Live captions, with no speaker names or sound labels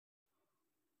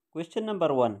Question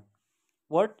number 1.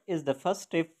 What is the first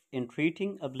step in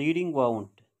treating a bleeding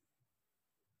wound?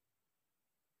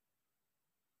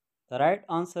 The right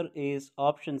answer is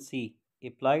option C.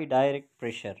 Apply direct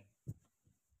pressure.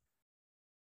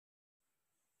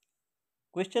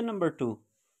 Question number 2.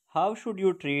 How should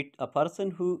you treat a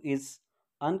person who is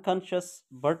unconscious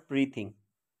but breathing?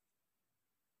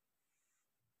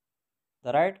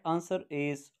 The right answer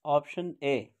is option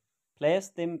A. Place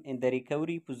them in the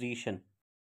recovery position.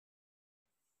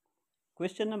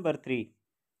 Question number 3.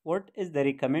 What is the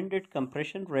recommended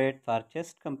compression rate for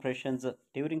chest compressions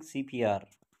during CPR?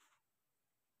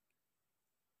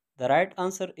 The right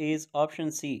answer is option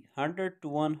C. 100 to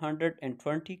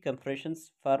 120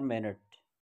 compressions per minute.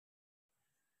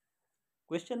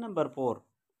 Question number 4.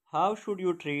 How should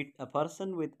you treat a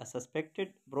person with a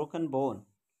suspected broken bone?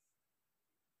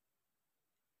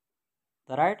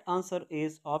 The right answer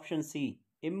is option C.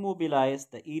 Immobilize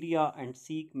the area and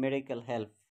seek medical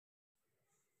help.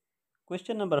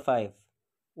 Question number 5.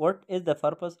 What is the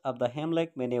purpose of the Heimlich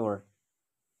maneuver?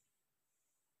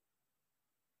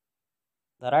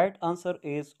 The right answer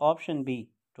is option B.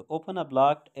 To open a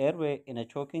blocked airway in a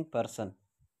choking person.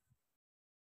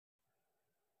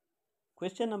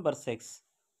 Question number 6.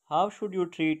 How should you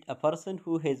treat a person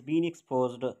who has been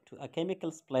exposed to a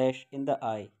chemical splash in the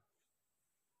eye?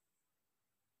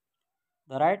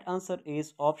 The right answer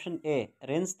is option A.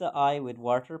 Rinse the eye with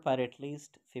water for at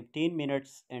least 15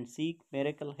 minutes and seek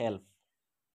medical help.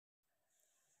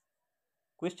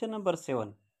 Question number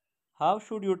 7. How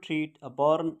should you treat a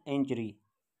burn injury?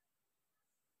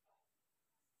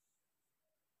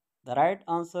 The right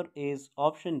answer is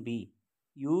option B.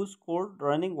 Use cold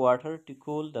running water to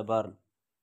cool the burn.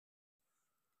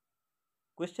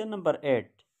 Question number 8.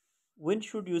 When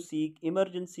should you seek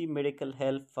emergency medical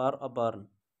help for a burn?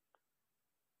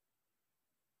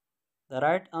 The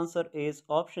right answer is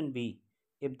option B.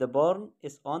 If the burn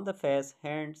is on the face,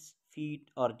 hands,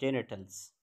 feet, or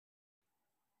genitals.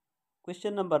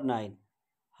 Question number 9.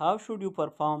 How should you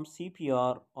perform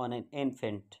CPR on an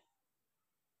infant?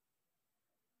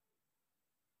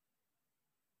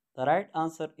 The right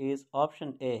answer is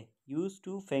option A. Use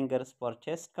two fingers for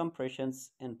chest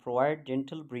compressions and provide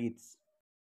gentle breaths.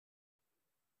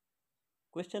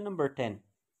 Question number 10.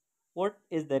 What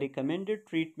is the recommended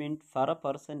treatment for a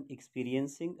person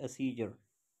experiencing a seizure?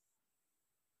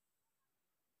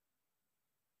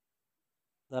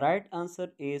 The right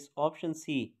answer is option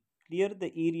C. Clear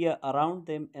the area around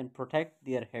them and protect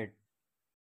their head.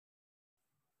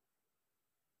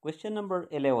 Question number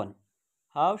 11.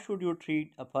 How should you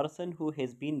treat a person who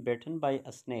has been bitten by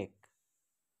a snake?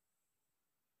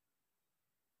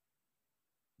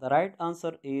 The right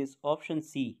answer is option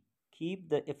C. Keep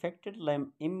the affected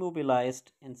limb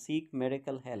immobilized and seek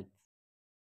medical help.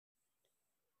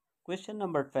 Question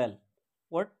number 12.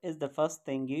 What is the first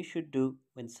thing you should do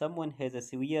when someone has a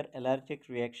severe allergic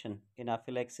reaction,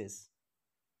 anaphylaxis?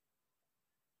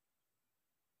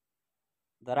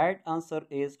 The right answer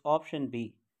is option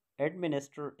B.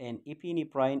 Administer an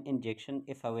epinephrine injection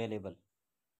if available.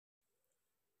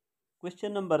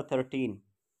 Question number 13.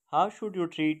 How should you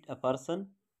treat a person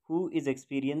who is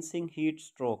experiencing heat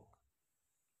stroke?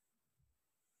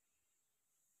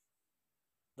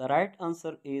 The right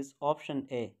answer is option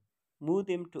A. Move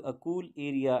them to a cool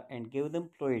area and give them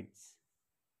fluids.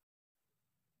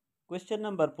 Question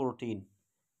number 14.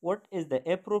 What is the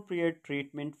appropriate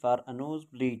treatment for a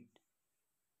nosebleed?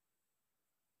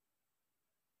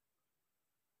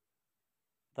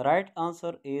 The right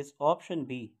answer is option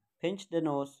B. Pinch the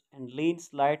nose and lean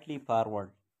slightly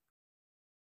forward.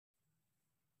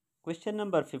 Question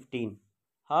number 15.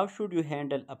 How should you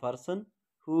handle a person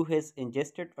who has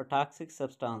ingested a toxic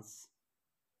substance?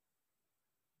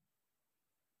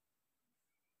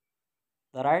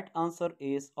 The right answer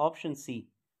is option C.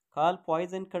 Call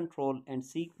poison control and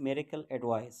seek medical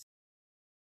advice.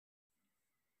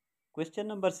 Question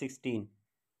number 16.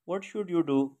 What should you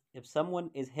do if someone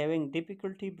is having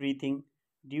difficulty breathing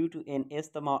due to an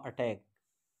asthma attack?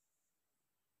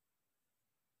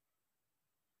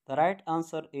 The right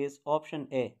answer is option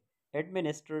A.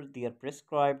 Administer their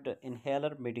prescribed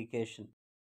inhaler medication.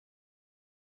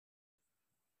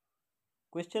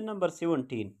 Question number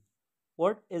 17.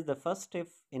 What is the first step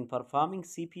in performing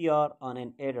CPR on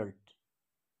an adult?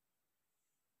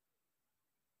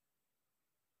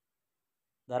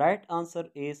 The right answer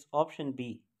is option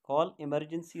B. Call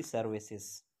emergency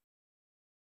services.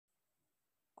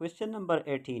 Question number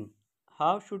 18.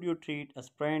 How should you treat a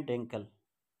sprained ankle?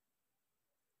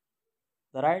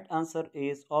 The right answer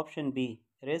is option B.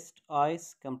 Rest,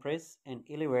 ice, compress, and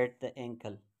elevate the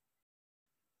ankle.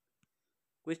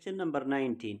 Question number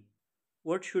 19.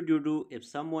 What should you do if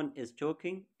someone is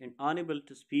choking and unable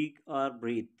to speak or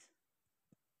breathe?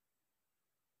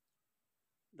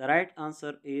 The right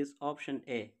answer is option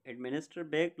A. Administer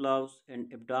bag gloves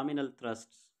and abdominal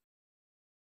thrusts.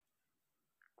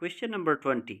 Question number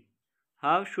 20.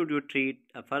 How should you treat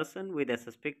a person with a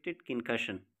suspected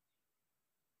concussion?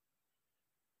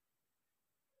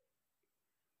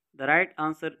 The right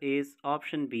answer is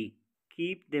option B.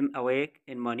 Keep them awake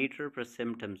and monitor for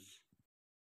symptoms.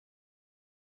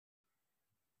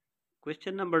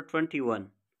 Question number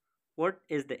 21. What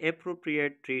is the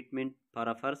appropriate treatment for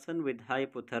a person with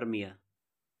hypothermia?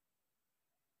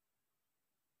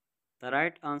 The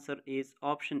right answer is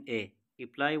option A.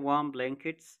 Apply warm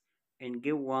blankets and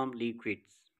give warm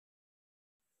liquids.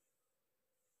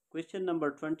 Question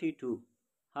number 22.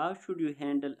 How should you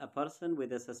handle a person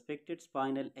with a suspected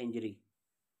spinal injury?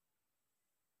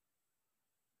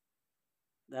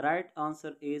 The right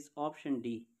answer is option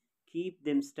D. Keep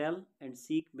them still and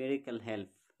seek medical help.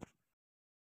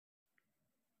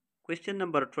 Question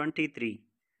number 23.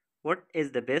 What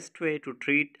is the best way to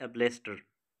treat a blister?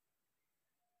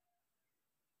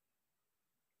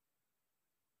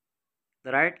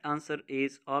 The right answer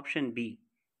is option B.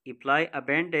 Apply a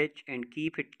bandage and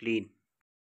keep it clean.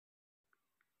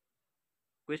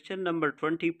 Question number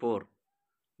 24.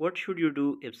 What should you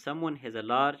do if someone has a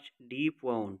large, deep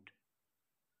wound?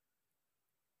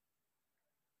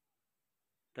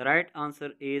 The right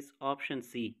answer is option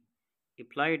C.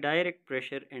 Apply direct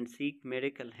pressure and seek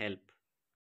medical help.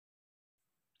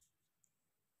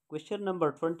 Question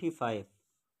number 25.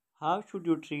 How should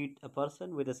you treat a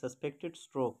person with a suspected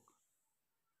stroke?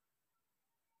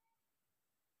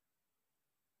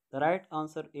 The right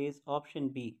answer is option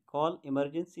B. Call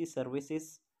emergency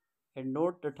services and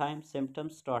note the time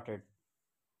symptoms started.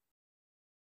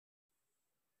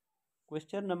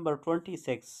 Question number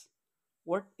 26.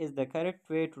 What is the correct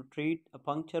way to treat a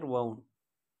puncture wound?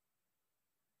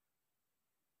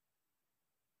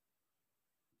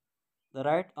 The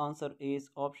right answer is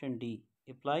option D.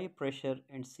 Apply pressure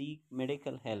and seek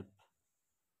medical help.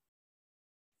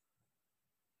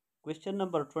 Question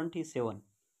number 27.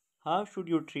 How should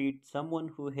you treat someone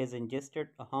who has ingested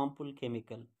a harmful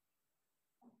chemical?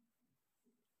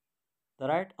 The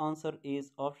right answer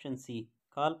is option C.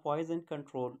 Call poison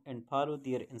control and follow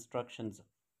their instructions.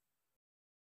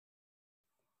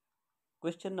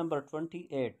 Question number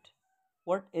 28.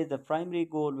 What is the primary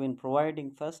goal when providing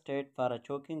first aid for a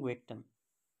choking victim?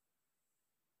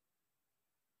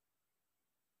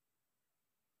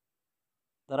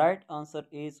 The right answer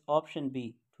is option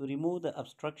B. To remove the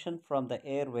obstruction from the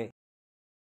airway.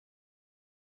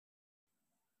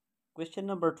 Question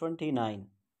number 29.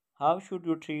 How should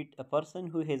you treat a person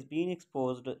who has been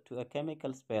exposed to a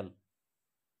chemical spill?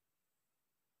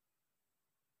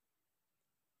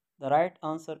 The right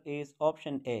answer is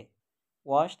option A.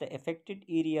 Wash the affected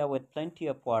area with plenty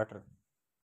of water.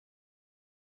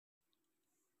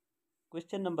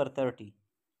 Question number 30.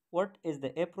 What is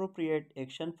the appropriate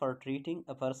action for treating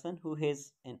a person who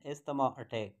has an asthma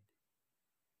attack?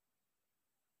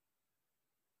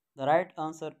 The right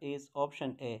answer is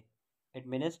option A.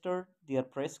 Administer their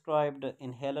prescribed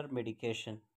inhaler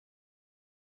medication.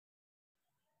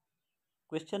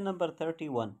 Question number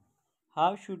 31.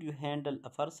 How should you handle a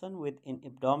person with an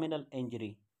abdominal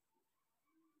injury?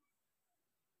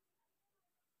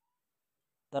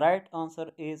 The right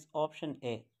answer is option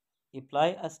A.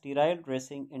 Apply a sterile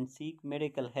dressing and seek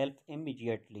medical help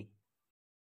immediately.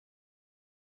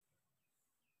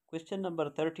 Question number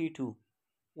 32.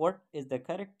 What is the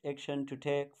correct action to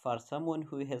take for someone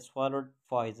who has swallowed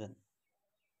poison?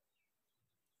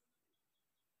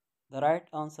 The right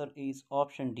answer is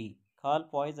option D. Call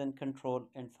poison control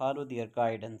and follow their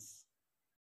guidance.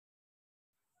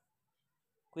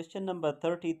 Question number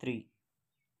 33.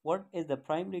 What is the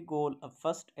primary goal of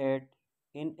first aid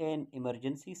in an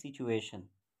emergency situation?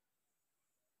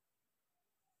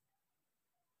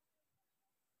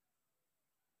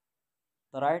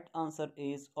 The right answer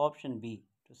is option B.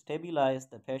 To stabilize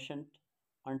the patient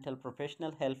until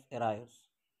professional help arrives.